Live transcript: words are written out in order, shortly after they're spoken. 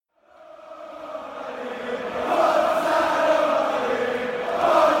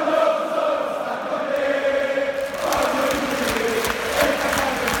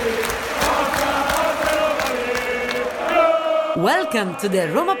Welcome to the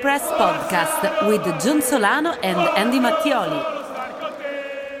Roma Press Podcast with John Solano and Andy Mattioli.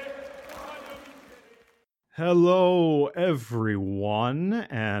 Hello, everyone,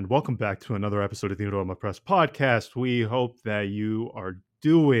 and welcome back to another episode of the Roma Press Podcast. We hope that you are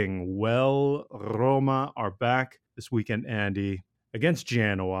doing well. Roma are back this weekend, Andy, against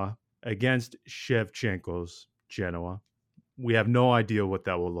Genoa, against Shevchenko's Genoa. We have no idea what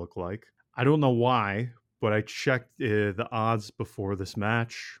that will look like. I don't know why, but I checked the odds before this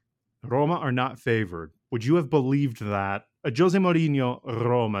match. Roma are not favored. Would you have believed that a Jose Mourinho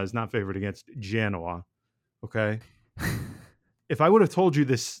Roma is not favored against Genoa? Okay. If I would have told you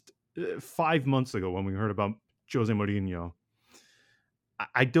this 5 months ago when we heard about Jose Mourinho,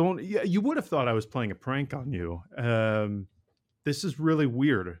 you would have thought I was playing a prank on you. This is really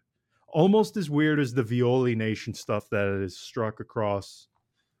weird. Almost as weird as the Violi Nation stuff that is struck across.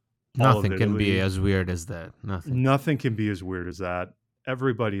 Nothing can be as weird as that. Nothing can be as weird as that.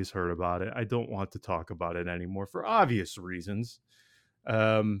 Everybody's heard about it. I don't want to talk about it anymore for obvious reasons.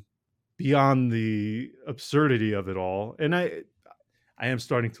 Beyond the absurdity of it all. And I am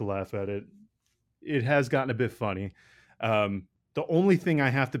starting to laugh at it. It has gotten a bit funny. The only thing I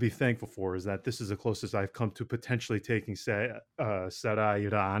have to be thankful for is that this is the closest I've come to potentially taking Sara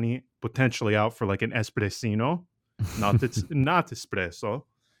Irani potentially out for like an espressino. Not espresso.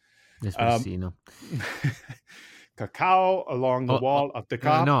 Espressino. Cacao along the wall of the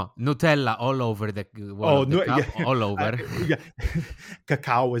cup. No, Nutella all over the wall of the cup, yeah. all over.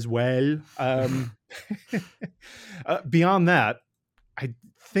 Cacao as well. Beyond that, I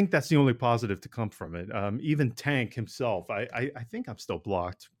think that's the only positive to come from it. Even Tank himself, I think I'm still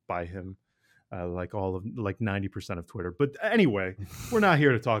blocked by him, like 90% of Twitter. But anyway, we're not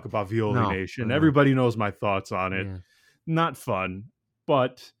here to talk about Violi Nation. No. Everybody knows my thoughts on it. Yeah. Not fun,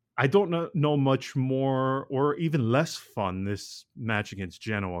 but I don't know much more or even less fun this match against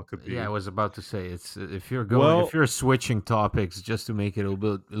Genoa could be. Yeah, I was about to say it's if you're switching topics just to make it a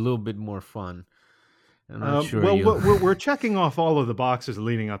little bit more fun. I'm not sure. Well, we're checking off all of the boxes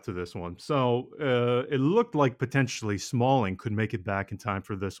leading up to this one. So it looked like potentially Smalling could make it back in time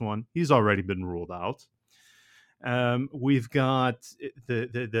for this one. He's already been ruled out. We've got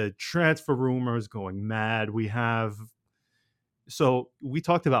the transfer rumors going mad. So we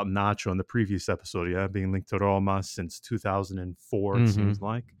talked about Nacho in the previous episode, being linked to Roma since 2004, it seems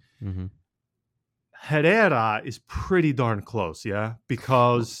like. Mm-hmm. Herrera is pretty darn close,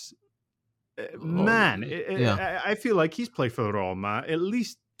 because, I feel like he's played for Roma at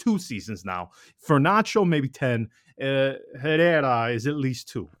least 2 seasons now. For Nacho, maybe 10. Herrera is at least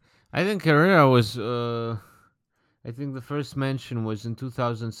 2. I think Herrera was, I think the first mention was in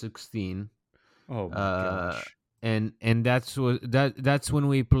 2016. Oh, my gosh. And that's when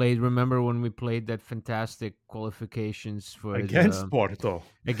we played. Remember when we played that fantastic qualifications for against Porto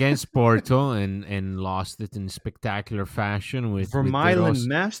and lost it in spectacular fashion with Vermaelen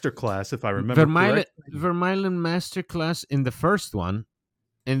Masterclass, if I remember correctly. Vermaelen Masterclass in the first one,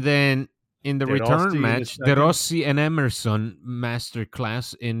 and then in the return match, De Rossi and Emerson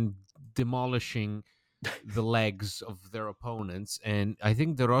Masterclass in demolishing the legs of their opponents, and I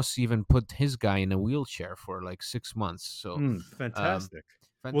think De Rossi even put his guy in a wheelchair for like 6 months. So fantastic.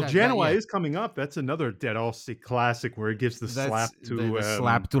 Well, Genoa is coming up. That's another De Rossi classic where he gives the slap to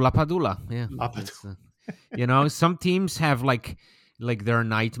Lapadula. Yeah, some teams have like their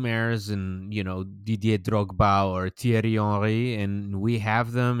nightmares, and Didier Drogba or Thierry Henry, and we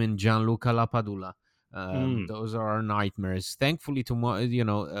have them in Gianluca Lapadula. Those are our nightmares. Thankfully, tomorrow,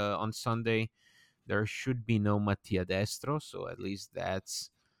 on Sunday, there should be no Mattia Destro, so at least that's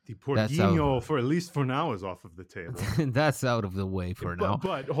the Portinho for at least for now is off of the table. That's out of the way for now.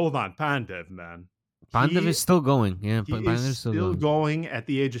 But hold on, Pandev, man. Pandev is still going. Yeah, Pandev is still going at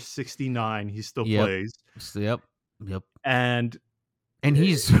the age of 69. He still plays. Yep. And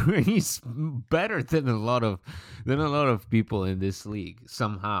he's better than a lot of people in this league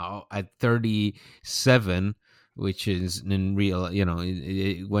somehow at 37, which is in real,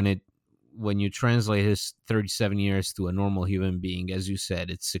 when you translate his 37 years to a normal human being, as you said,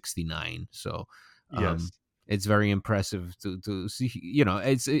 it's 69. So yes, it's very impressive to see.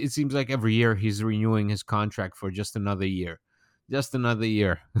 It seems like every year he's renewing his contract for just another year.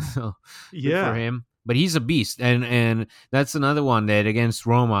 So good for him. But he's a beast, and that's another one that against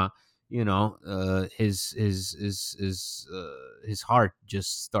Roma, his heart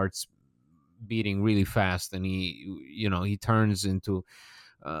just starts beating really fast, and he turns into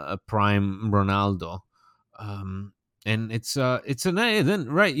a prime Ronaldo, and it's then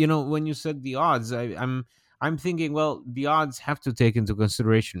right. When you said the odds, I'm thinking, well, the odds have to take into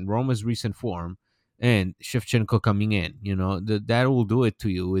consideration Roma's recent form, and Shevchenko coming in. That will do it to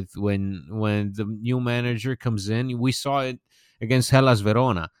you. With when the new manager comes in, we saw it against Hellas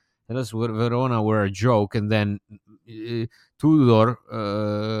Verona. Hellas Verona were a joke, and then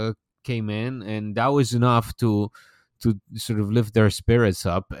Tudor came in, and that was enough to sort of lift their spirits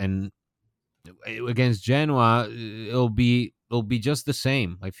up. And against Genoa, it'll be just the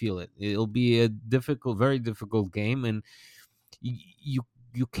same. I feel it. It'll be a difficult, very difficult game, and you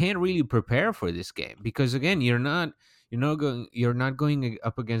can't really prepare for this game because again, you're not going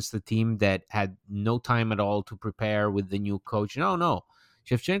up against a team that had no time at all to prepare with the new coach. No,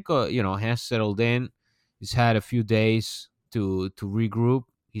 Shevchenko, has settled in. He's had a few days to regroup.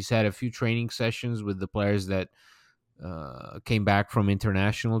 He's had a few training sessions with the players that came back from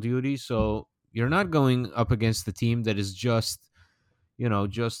international duty. So you're not going up against the team that is just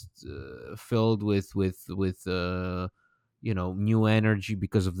filled with new energy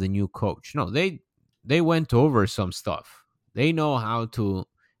because of the new coach. No, they went over some stuff. They know how to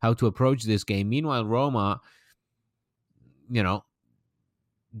approach this game. Meanwhile, Roma, you know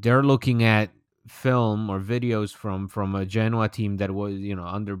they're looking at film or videos from a Genoa team that was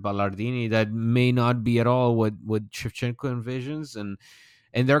under Ballardini that may not be at all what Shevchenko envisions, and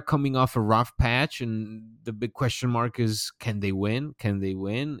they're coming off a rough patch, and the big question mark is, can they win?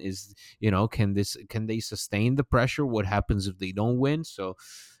 Is can they sustain the pressure? What happens if they don't win? So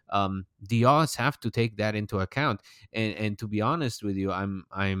the odds have to take that into account. And to be honest with you, I'm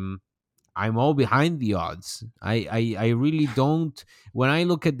all behind the odds. I really don't. When I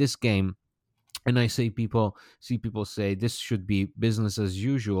look at this game and I see people say this should be business as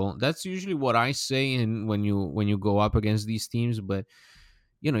usual, that's usually what I say. And when you go up against these teams, but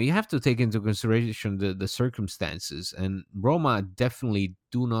you have to take into consideration the circumstances, and Roma definitely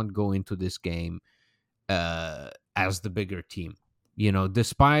do not go into this game as the bigger team.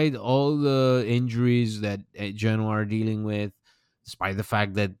 Despite all the injuries that Genoa are dealing with, despite the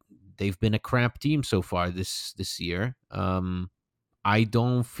fact that they've been a crap team so far this year, I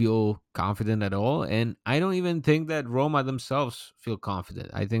don't feel confident at all, and I don't even think that Roma themselves feel confident.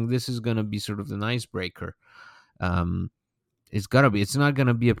 I think this is going to be sort of the icebreaker. It's gotta be. It's not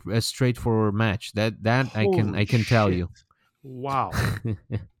gonna be a straightforward match. That Holy I can tell shit. you. Wow.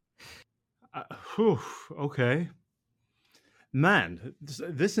 Whew, okay. Man,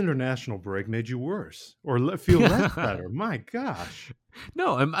 this international break made you worse or feel less better. My gosh.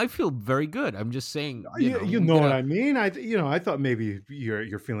 No, I feel very good. I'm just saying. You know what I mean? I thought maybe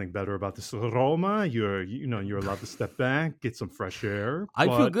you're feeling better about this Roma. You're allowed to step back, get some fresh air. I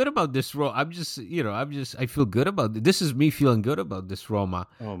feel good about this Roma. I feel good about this. Is me feeling good about this Roma.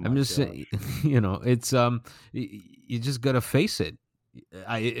 Oh my I'm just saying, it's you just gotta face it.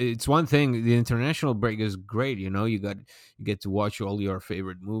 It's one thing. The international break is great. You get to watch all your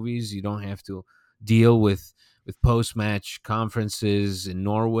favorite movies. You don't have to deal with post-match conferences in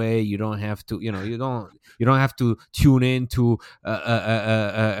Norway. You don't have to you don't have to tune in to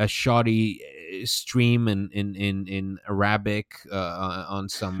a shoddy stream in Arabic on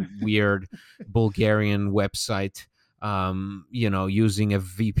some weird Bulgarian witebsite, using a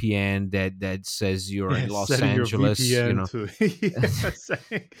VPN that says you're in Los Angeles. It'll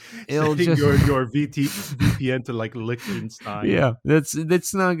just your VPN to like Liechtenstein. Yeah,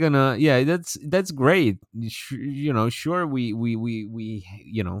 that's not gonna. Yeah, that's great. Sure, we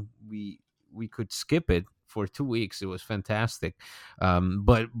could skip it for 2 weeks. It was fantastic.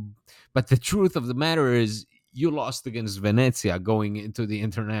 But the truth of the matter is, you lost against Venezia going into the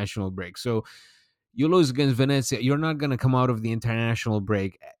international break. So you lose against Venezia, you're not going to come out of the international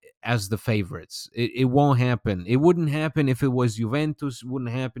break as the favorites. It won't happen. It wouldn't happen if it was Juventus. It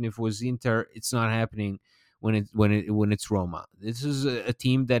wouldn't happen if it was Inter. It's not happening when it's Roma. This is a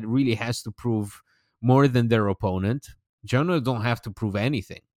team that really has to prove more than their opponent. Genoa don't have to prove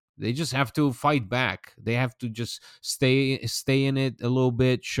anything. They just have to fight back. They have to just stay in it a little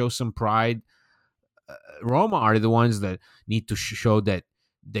bit, show some pride. Roma are the ones that need to show that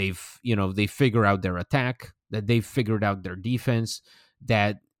they figure out their attack, that they've figured out their defense,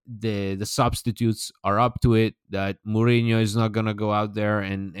 that the substitutes are up to it, that Mourinho is not going to go out there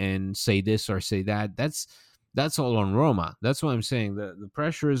and say this or say that. That's all on Roma. That's what I'm saying. The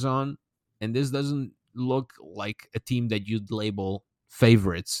pressure is on, and this doesn't look like a team that you'd label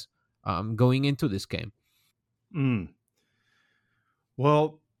favorites going into this game.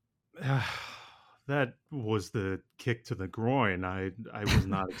 Well, that was the kick to the groin. I was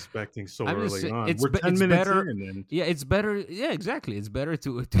not expecting so early on. We're 10 minutes better, in. And... Yeah, it's better. Yeah, exactly. It's better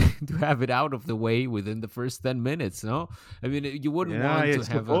to have it out of the way within the first 10 minutes, no? I mean, you wouldn't want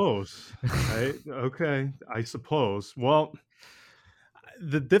to have right? Okay, I suppose. Well,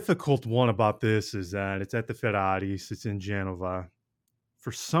 The difficult one about this is that it's at the Ferraris, it's in Genova.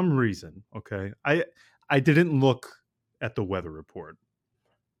 For some reason, okay, I didn't look at the weather report.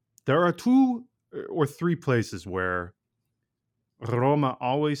 There are 2 or 3 places where Roma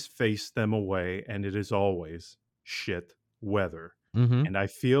always face them away, and it is always shit weather. Mm-hmm. And I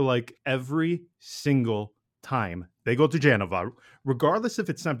feel like every single time they go to Genova, regardless if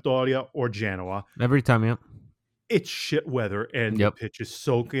it's Sampdoria or Genoa, Every time, yeah. it's shit weather, and the pitch is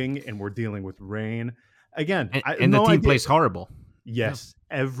soaking, and we're dealing with rain. Again, and the team plays horrible. Yes,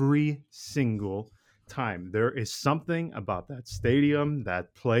 every single time. There is something about that stadium,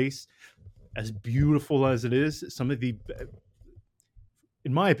 that place, as beautiful as it is, some of the,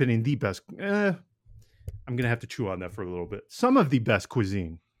 in my opinion, the best. I'm going to have to chew on that for a little bit. Some of the best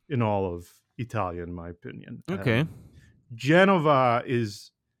cuisine in all of Italia, in my opinion. Okay. Genova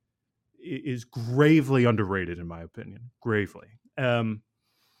is gravely underrated, in my opinion. Gravely.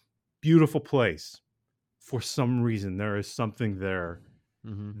 Beautiful place. For some reason, there is something there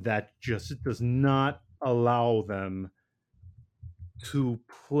that just does not allow them to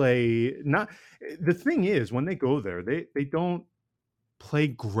play. Not the thing is, when they go there, they don't play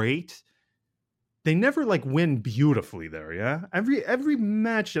great. They never like win beautifully there. Yeah, every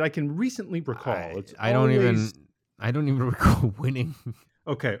match that I can recently recall, I don't even recall winning.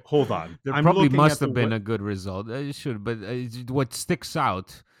 Okay, hold on. There probably must have been a good result. It should, but what sticks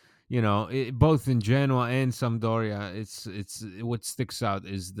out, both in Genoa and Sampdoria, it's what sticks out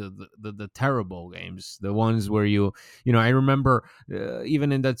is the terrible games, the ones where I remember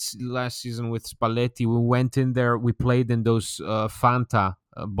even in that last season with Spalletti, we went in there, we played in those Fanta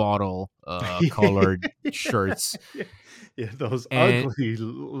bottle colored shirts. Yeah, those ugly.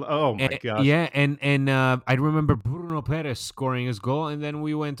 Oh my gosh. Yeah, and I remember Bruno Perez scoring his goal, and then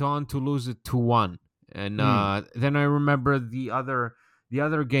we went on to lose it 2-1. And then I remember the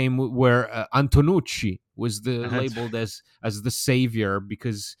other game where Antonucci was labeled as the savior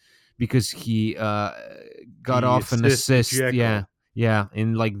because he got off an assist. Dzeko. Yeah,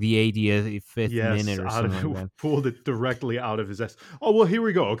 in like the 85th minute or something like that. Pulled it directly out of his ass. Oh, well, here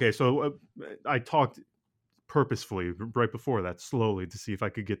we go. Okay, so I talked purposefully right before that slowly to see if I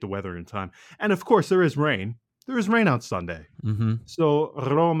could get the weather in time. And of course, there is rain. There is rain on Sunday. Mm-hmm. So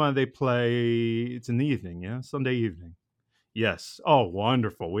Roma, they play, it's in the evening, yeah? Sunday evening. Yes. Oh,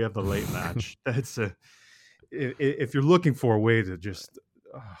 wonderful. We have the late match. That's if you're looking for a way to just,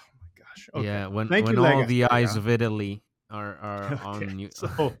 oh my gosh. Okay. Yeah, when all the eyes of Italy are on you.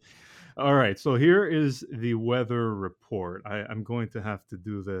 So, all right. So here is the weather report. I'm going to have to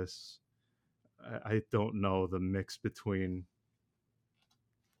do this. I don't know the mix between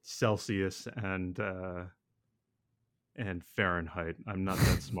Celsius and Fahrenheit. I'm not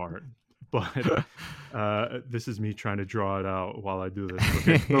that smart. But this is me trying to draw it out while I do this.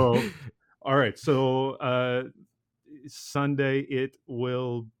 Okay, so, all right. So Sunday, it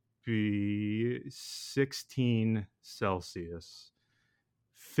will be 16 Celsius,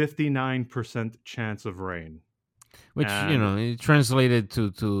 59% chance of rain. Which, it translated to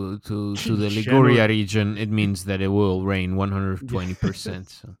the Liguria region, it means that it will rain 120%.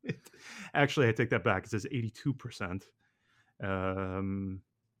 So. Actually, I take that back. It says 82%.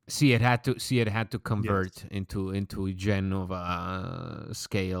 It had to convert into Genova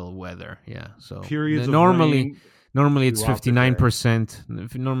scale weather. Yeah. So periods normally it's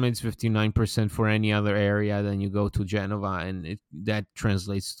 59%. Normally it's 59% for any other area. Then you go to Genova, and that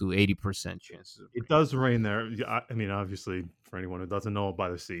translates to 80% chances. It does rain there. I mean, obviously, for anyone who doesn't know, by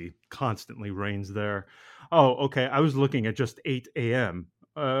the sea, constantly rains there. Oh, okay. I was looking at just 8 a.m.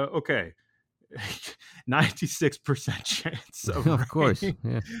 Okay. 96% chance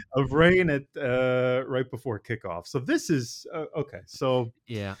of rain at right before kickoff. So this is okay. So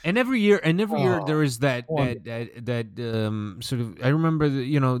yeah, and every year there is that sort of. I remember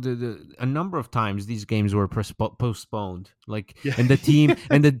a number of times these games were postponed. And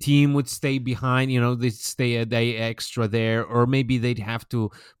the team would stay behind. They'd stay a day extra there, or maybe they'd have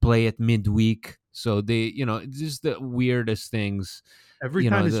to play at midweek. So just the weirdest things. Every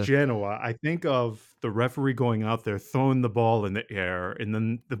time it's Genoa, I think of the referee going out there, throwing the ball in the air, and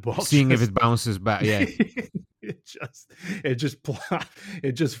then the ball seeing if it bounces back. Yeah, it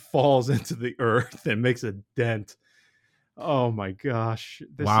just falls into the earth and makes a dent. Oh my gosh!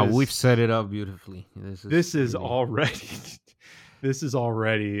 We've set it up beautifully. This is already This is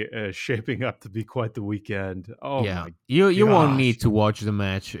already shaping up to be quite the weekend. Oh Yeah, my! you won't Gosh. need to watch the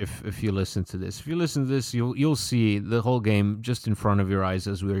match if you listen to this. If you listen to this, you'll see the whole game just in front of your eyes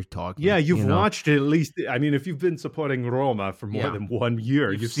as we're talking. Yeah, you've watched it at least. I mean, if you've been supporting Roma for more than 1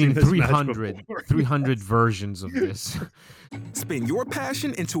 year, you've seen this 300 versions of this. Spin your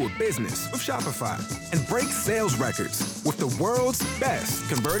passion into a business with Shopify and break sales records with the world's best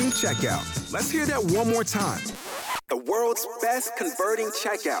converting checkout. Let's hear that one more time. The world's best converting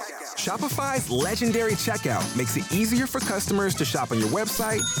checkout. Shopify's legendary checkout makes it easier for customers to shop on your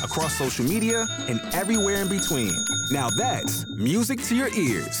website, across social media, and everywhere in between. Now that's music to your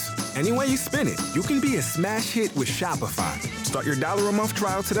ears. Any way you spin it, you can be a smash hit with Shopify. Start your $1 a month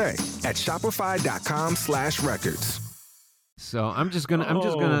trial today at shopify.com/records. So let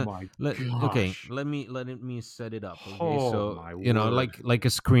me set it up. Okay, like a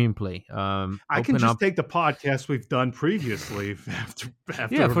screenplay. I can just take the podcast we've done previously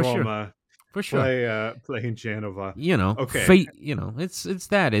after Roma. For sure. Play in Genova. Okay.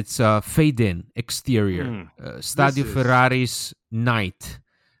 It's fade in exterior. Stadio Ferrari's night.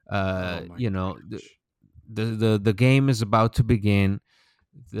 The game is about to begin.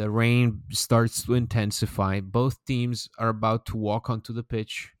 The rain starts to intensify. Both teams are about to walk onto the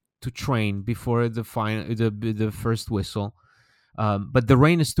pitch to train before the first whistle. But the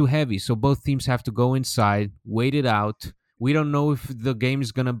rain is too heavy, so both teams have to go inside, wait it out. We don't know if the game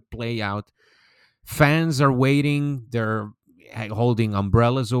is going to play out. Fans are waiting. They're holding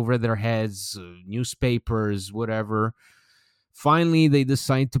umbrellas over their heads, newspapers, whatever. Finally, they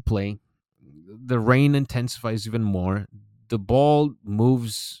decide to play. The rain intensifies even more. The ball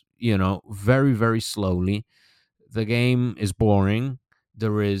moves, very, very slowly. The game is boring.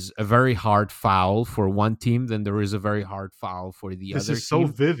 There is a very hard foul for one team, then there is a very hard foul for the other team. This is so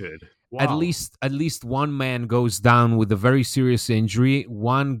vivid. Wow. At least one man goes down with a very serious injury.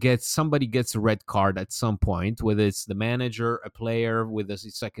 Somebody gets a red card at some point, whether it's the manager, a player with a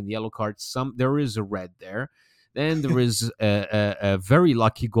second yellow card. There is a red there. Then there is a very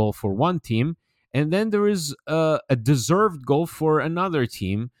lucky goal for one team. And then there is a deserved goal for another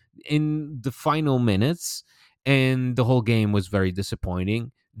team in the final minutes, and the whole game was very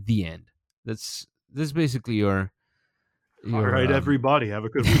disappointing. The end. That's basically your all right, everybody, have a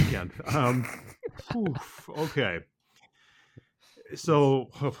good weekend. Okay. So,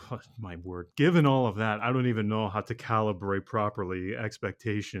 my word, given all of that, I don't even know how to calibrate properly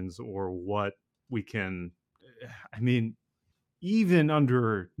expectations or what we can. I mean, even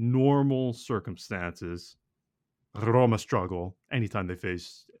under normal circumstances, Roma struggle anytime they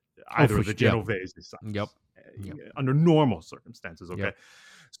face either of the Genovese sides. Yep. Under normal circumstances, okay? Yep.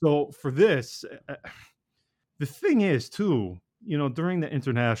 So for this, the thing is, too, during the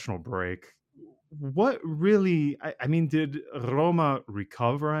international break, what really, I mean, did Roma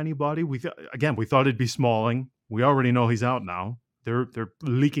recover anybody? We thought it'd be Smalling. We already know he's out now. They're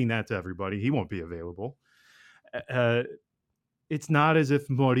leaking that to everybody. He won't be available. It's not as if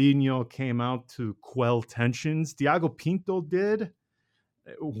Mourinho came out to quell tensions. Thiago Pinto did.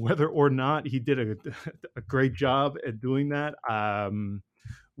 Whether or not he did a great job at doing that,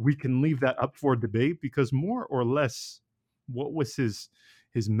 we can leave that up for debate, because more or less, what was his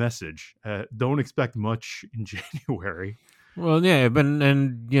message? Don't expect much in January. Well, yeah,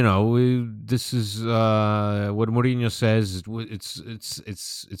 this is what Mourinho says.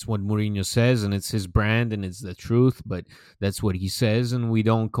 It's what Mourinho says, and it's his brand, and it's the truth. But that's what he says, and we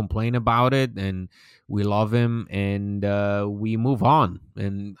don't complain about it, and we love him, and we move on.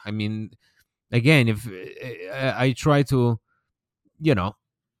 And I mean, again, if I try to,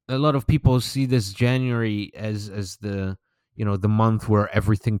 a lot of people see this January as the the month where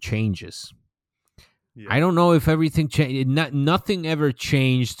everything changes. Yeah. I don't know if everything changed. Nothing ever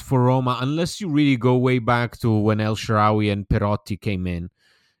changed for Roma, unless you really go way back to when El Shaarawy and Perotti came in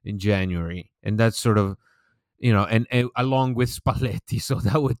January, and that's sort of, and along with Spalletti. So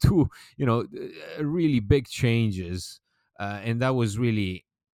that were two, really big changes, and that was really,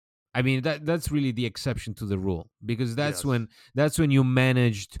 I mean, that's really the exception to the rule, because that's when you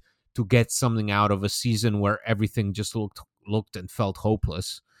managed to get something out of a season where everything just looked and felt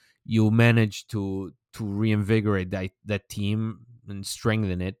hopeless. You managed to reinvigorate that team and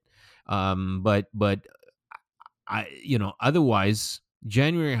strengthen it. But I, otherwise,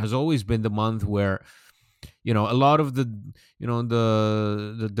 January has always been the month where, a lot of the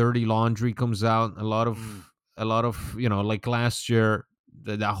dirty laundry comes out. A lot of like last year,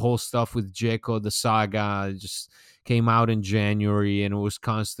 that whole stuff with Dzeko, the saga just came out in January, and it was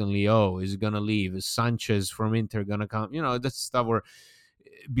constantly, is he gonna leave? Is Sanchez from Inter gonna come? That's stuff where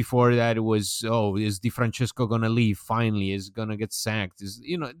before that, it was, oh, is Di Francesco gonna leave finally? Is gonna get sacked? Is,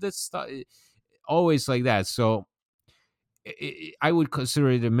 that's always like that. So I would consider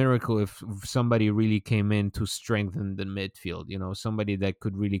it a miracle if somebody really came in to strengthen the midfield. Somebody that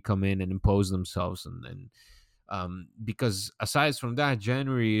could really come in and impose themselves, and because aside from that,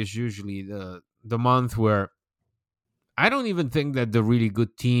 January is usually the month where I don't even think that the really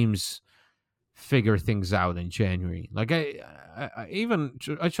good teams figure things out in January. Like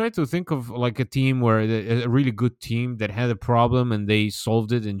I try to think of like a team where a really good team that had a problem and they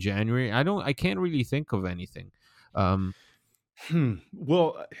solved it in January. I can't really think of anything.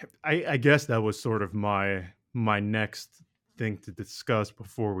 Well, I guess that was sort of my next thing to discuss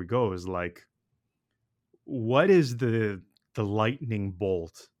before we go, is like, what is the lightning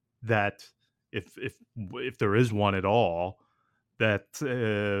bolt that, if there is one at all, that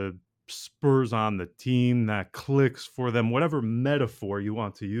spurs on the team, that clicks for them, whatever metaphor you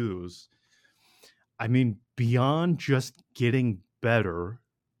want to use. I mean, beyond just getting better,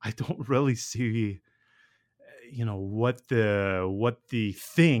 I don't really see what the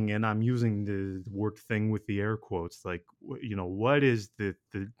thing, and I'm using the word thing with the air quotes, like, what is the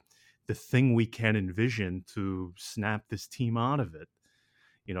thing we can envision to snap this team out of it.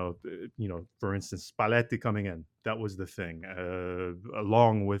 For instance, Spalletti coming in, that was the thing,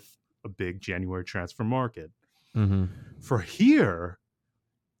 along with a big January transfer market. Mm-hmm. For here,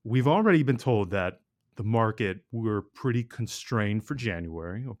 we've already been told that the market, we're pretty constrained for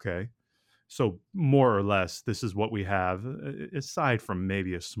January. Okay. So more or less, this is what we have, aside from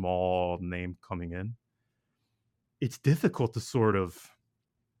maybe a small name coming in. It's difficult to sort of,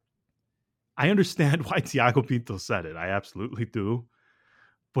 I understand why Thiago Pinto said it. I absolutely do.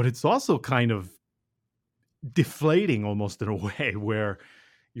 But it's also kind of deflating almost in a way where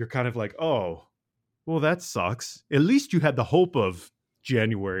you're kind of like, oh, well, that sucks. At least you had the hope of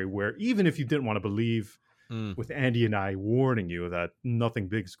January, where even if you didn't want to believe, with Andy and I warning you that nothing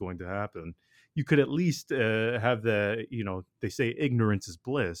big is going to happen, you could at least have the, they say ignorance is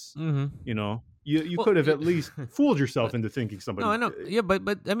bliss. Mm-hmm. You could have at least fooled yourself into thinking somebody. No, I know. Yeah,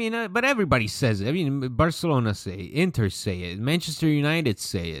 but I mean, but everybody says it. I mean, Barcelona say it, Inter say it, Manchester United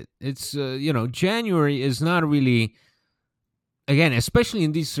say it. It's January is not really, again, especially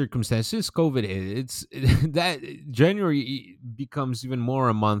in these circumstances, COVID. It's that January becomes even more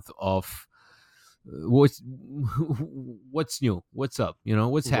a month of what's new, what's up,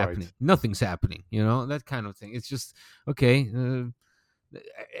 what's happening. Right. Nothing's happening, that kind of thing. It's just okay.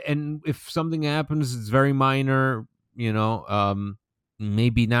 And if something happens, it's very minor,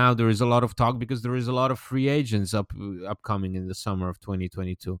 maybe now there is a lot of talk because there is a lot of free agents upcoming in the summer of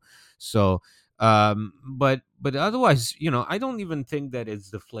 2022. So, but otherwise, I don't even think that it's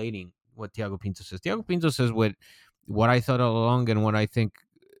deflating what Thiago Pinto says. Thiago Pinto says what I thought all along, and what I think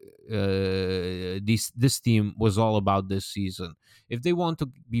this team was all about this season. If they want to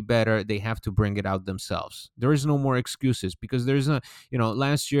be better, they have to bring it out themselves. There is no more excuses, because there's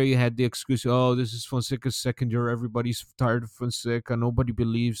last year you had the excuse, oh, this is Fonseca's second year, everybody's tired of Fonseca, nobody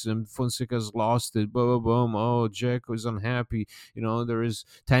believes him, Fonseca's lost it, boom, boom, oh, Jack was unhappy, there is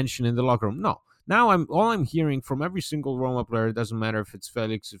tension in the locker room. No. Now I'm hearing from every single Roma player, it doesn't matter if it's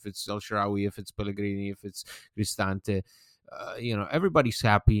Felix, if it's El Shaarawy, if it's Pellegrini, if it's Cristante, everybody's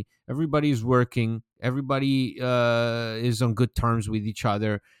happy, everybody's working, everybody is on good terms with each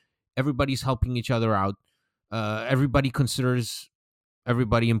other, everybody's helping each other out, everybody considers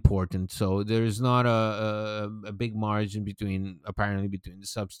everybody important. So there's not a big margin between the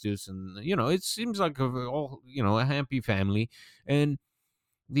substitutes, and it seems like a happy family. And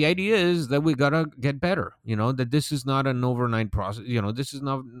the idea is that we gotta get better, that this is not an overnight process, this is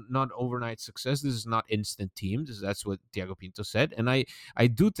not overnight success, this is not instant team. That's what Thiago Pinto said. And I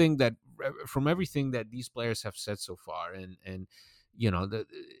do think that from everything that these players have said so far, and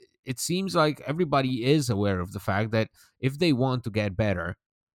it seems like everybody is aware of the fact that if they want to get better,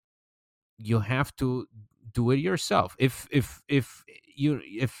 you have to do it yourself. If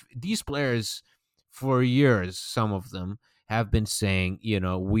these players for years, some of them have been saying,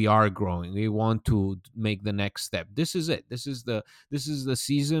 we are growing, we want to make the next step. This is it. This is the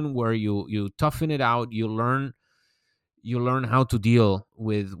season where you toughen it out. You learn how to deal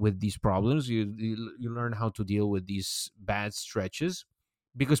with these problems. You learn how to deal with these bad stretches,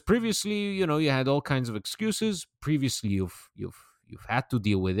 because previously, you had all kinds of excuses. Previously, you've had to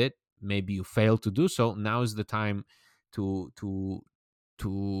deal with it. Maybe you failed to do so. Now is the time to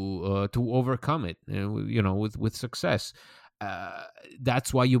overcome it, with success.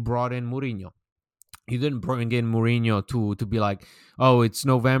 That's why you brought in Mourinho. You didn't bring in Mourinho to be like, oh, it's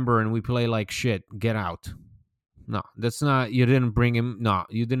November and we play like shit, get out. No, that's not. You didn't bring him. No,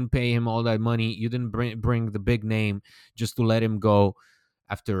 you didn't pay him all that money. You didn't bring the big name just to let him go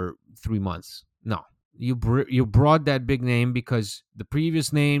after 3 months. No, you brought that big name because the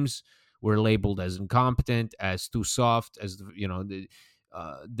previous names were labeled as incompetent, as too soft, as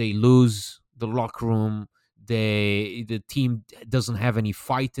they lose the locker room. The team doesn't have any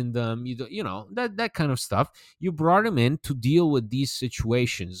fight in them. That kind of stuff. You brought him in to deal with these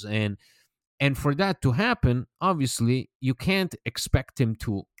situations, and for that to happen, obviously, you can't expect him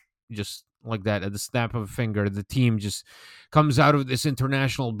to just like that at the snap of a finger. The team just comes out of this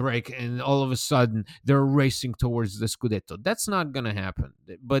international break and all of a sudden they're racing towards the Scudetto. That's not going to happen.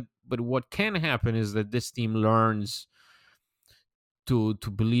 But what can happen is that this team learns to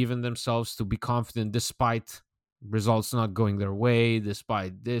believe in themselves, to be confident despite results not going their way,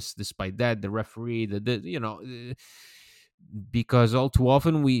 despite this, despite that, the referee, because all too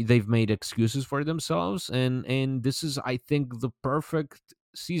often they've made excuses for themselves, and this is, I think, the perfect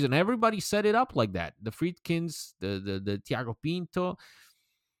season. Everybody set it up like that. The Friedkins, the Thiago Pinto.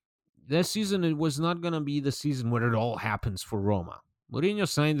 This season, it was not going to be the season where it all happens for Roma. Mourinho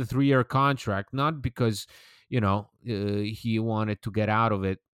signed a 3-year contract, not because he wanted to get out of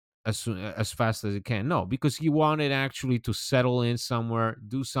it as fast as he can. No, because he wanted actually to settle in somewhere,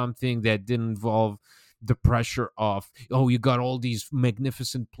 do something that didn't involve the pressure of, you got all these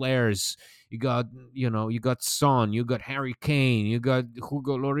magnificent players. You got Son, you got Harry Kane, you got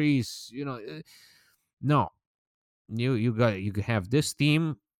Hugo Lloris. No, you have this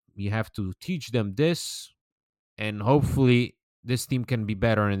team. You have to teach them this, and hopefully this team can be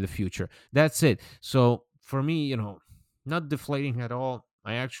better in the future. That's it. So for me, not deflating at all.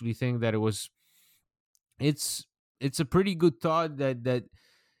 I actually think that it's a pretty good thought that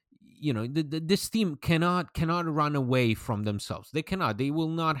this team cannot run away from themselves. They cannot. They will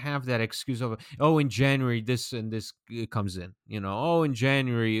not have that excuse of, in January this and this comes in. In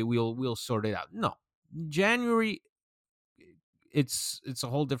January we'll sort it out. No, January it's a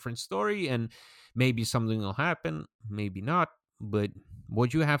whole different story, and maybe something will happen, maybe not. But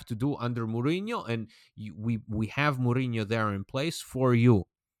what you have to do under Mourinho, and we have Mourinho there in place for you,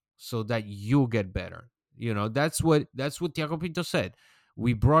 so that you get better. That's what Thiago Pinto said.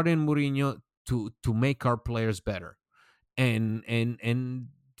 We brought in Mourinho to make our players better, and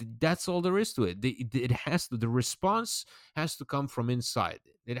that's all there is to it. The response has to come from inside.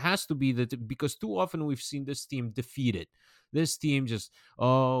 It has to be that, because too often we've seen this team defeated. This team just,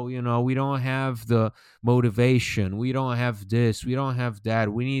 we don't have the motivation. We don't have this. We don't have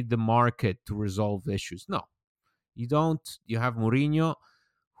that. We need the market to resolve issues. No, you don't. You have Mourinho,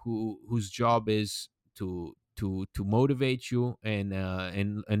 whose job is to motivate you and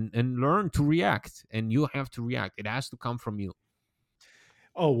learn to react. And you have to react. It has to come from you.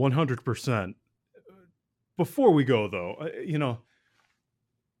 Oh, 100%. Before we go, though,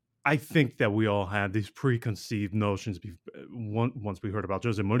 I think that we all had these preconceived notions once we heard about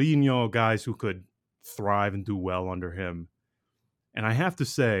Jose Mourinho, guys who could thrive and do well under him. And I have to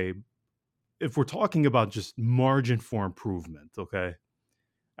say, if we're talking about just margin for improvement, okay,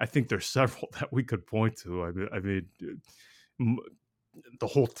 I think there's several that we could point to. I mean, the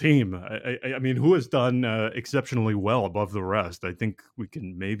whole team. I mean, who has done exceptionally well above the rest? I think we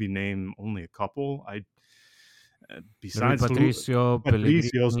can maybe name only a couple. Besides Pellegrini.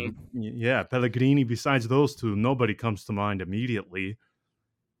 Pellegrini. Besides those two, nobody comes to mind immediately.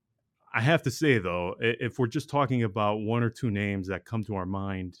 I have to say, though, if we're just talking about one or two names that come to our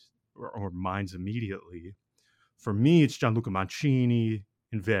mind or minds immediately, for me, it's Gianluca Mancini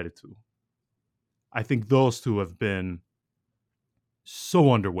and Veretout. I think those two have been so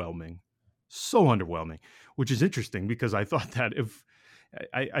underwhelming, which is interesting, because I thought that if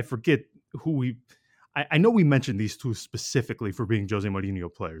I forget who I know we mentioned these two specifically for being Jose Mourinho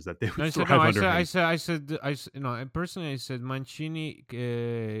players, that they would thrive under him. Personally, I said Mancini,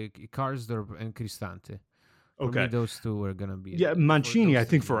 Karsdorp, and Cristante. For me, those two were going to be... Yeah, Mancini, I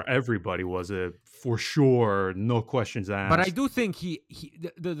think for everybody was for sure, no questions asked. But I do think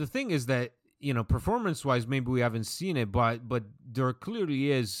the thing is that, performance-wise, maybe we haven't seen it, but there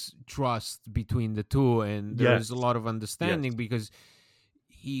clearly is trust between the two, and there's a lot of understanding, because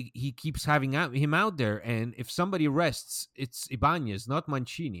he keeps having him out there, and if somebody rests, it's Ibanez, not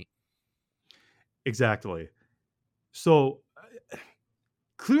Mancini. Exactly. So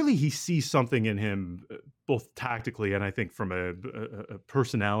clearly he sees something in him, both tactically and I think from a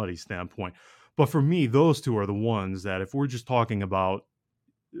personality standpoint. But for me, those two are the ones that, if we're just talking about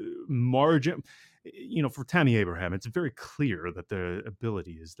margin, for Tammy Abraham, it's very clear that the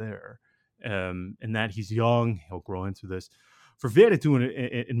ability is there, and that he's young, he'll grow into this. For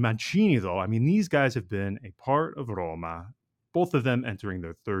Veretout and Mancini, though, I mean, these guys have been a part of Roma, both of them entering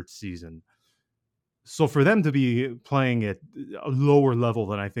their third season. So for them to be playing at a lower level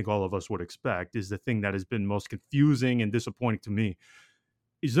than I think all of us would expect is the thing that has been most confusing and disappointing to me.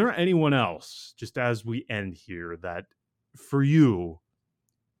 Is there anyone else, just as we end here, that for you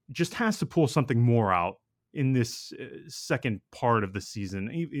just has to pull something more out in this second part of the season?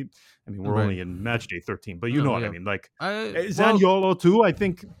 I mean, we're only in match day 13, but you know what I mean. Like Zaniolo too, I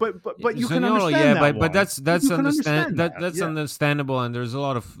think. But you can understand that. But that's understandable, and there's a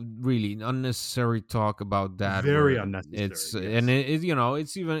lot of really unnecessary talk about that. Very unnecessary. It's and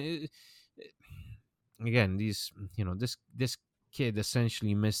it's even again this kid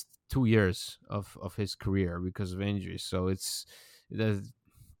essentially missed 2 years of his career because of injuries. So it's the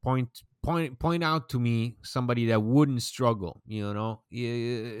point out to me somebody that wouldn't struggle,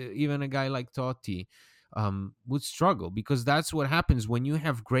 even a guy like Totti would struggle, because that's what happens when you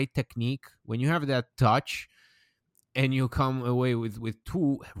have great technique, when you have that touch, and you come away with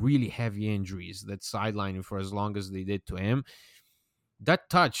two really heavy injuries that sideline you for as long as they did to him. That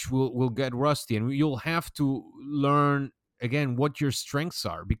touch will get rusty, and you'll have to learn again what your strengths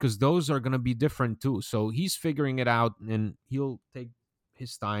are, because those are going to be different too. So he's figuring it out, and he'll take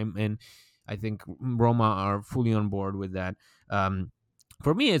his time, and I think Roma are fully on board with that.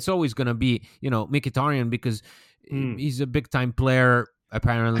 For me, it's always going to be Mkhitaryan, because he's a big time player.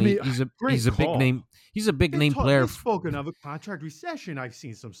 Apparently, he's a big name. He's a big name player. Spoken of a contract recession, I've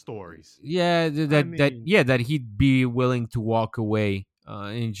seen some stories. Yeah, that he'd be willing to walk away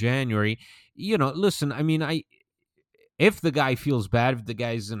in January. Listen, I mean, if the guy feels bad, if the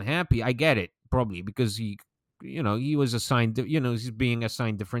guy isn't happy, I get it, probably because he was assigned, he's being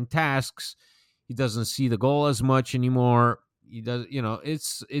assigned different tasks. He doesn't see the goal as much anymore. He does,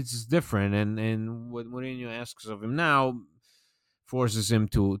 it's different. And what Mourinho asks of him now forces him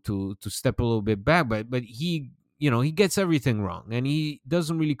to step a little bit back. But he gets everything wrong, and he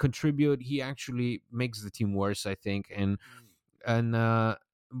doesn't really contribute. He actually makes the team worse, I think.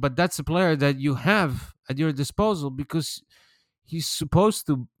 But that's a player that you have at your disposal, because he's supposed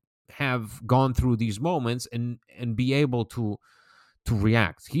to have gone through these moments and be able to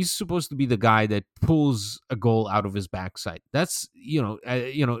react. He's supposed to be the guy that pulls a goal out of his backside. That's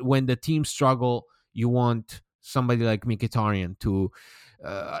when the team struggle, you want somebody like Mkhitaryan to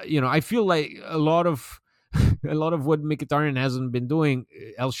I feel like a lot of what Mkhitaryan hasn't been doing,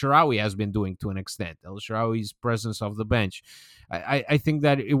 El Shaarawy has been doing to an extent. El Shaarawy's presence off the bench. I think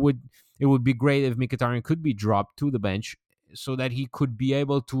that it would be great if Mkhitaryan could be dropped to the bench, so that he could be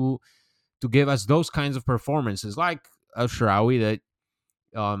able to give us those kinds of performances like El Shaarawy, that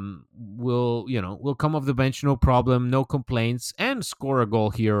will come off the bench, no problem, no complaints, and score a goal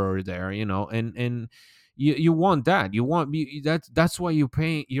here or there, and you want that. That's why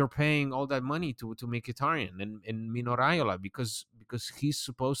you're paying all that money to Mkhitaryan and Mino Raiola, because he's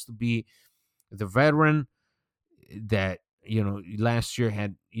supposed to be the veteran that last year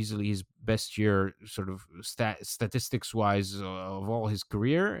had easily his best year, sort of statistics wise, of all his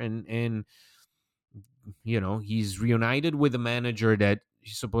career, and he's reunited with a manager that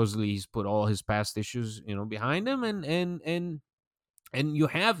supposedly he's put all his past issues behind him, and you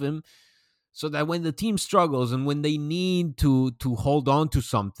have him so that when the team struggles and when they need to hold on to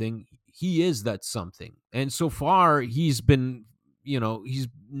something, he is that something. And so far he's been he's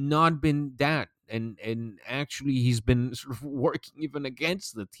not been that. And actually, he's been sort of working even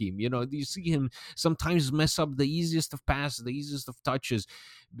against the team. You see him sometimes mess up the easiest of passes, the easiest of touches,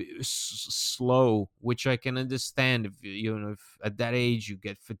 slow, which I can understand if at that age you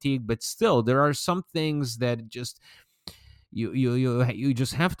get fatigued. But still, there are some things that just you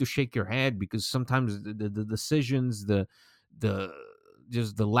just have to shake your head, because sometimes the decisions, the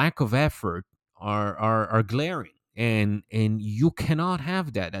just the lack of effort are glaring, and you cannot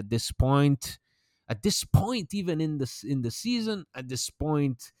have that at this point. At this point, even in the season, at this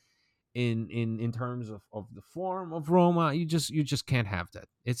point in terms of the form of Roma, you just can't have that.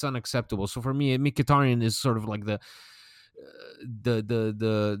 It's unacceptable. So for me, Mkhitaryan is sort of like the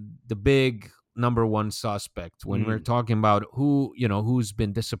big number one suspect when we're talking about who's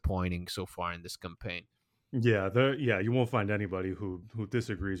been disappointing so far in this campaign. Yeah, you won't find anybody who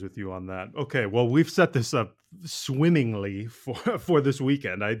disagrees with you on that. Okay, well, we've set this up swimmingly for this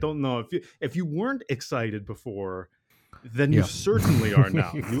weekend. I don't know if you weren't excited before, then you certainly are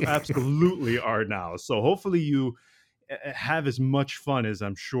now. You absolutely are now. So hopefully you have as much fun as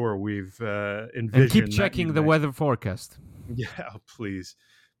I'm sure we've envisioned. And keep checking the weather forecast. Yeah, please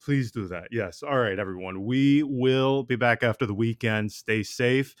do that. Yes. All right, everyone. We will be back after the weekend. Stay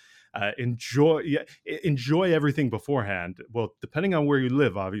safe. enjoy everything beforehand. Well, depending on where you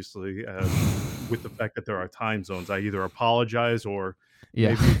live, obviously, with the fact that there are time zones, I either apologize or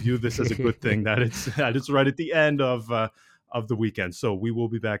maybe view this as a good thing that it's right at the end of the weekend. So we will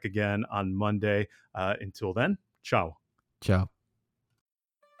be back again on Monday. Until then, ciao. Ciao.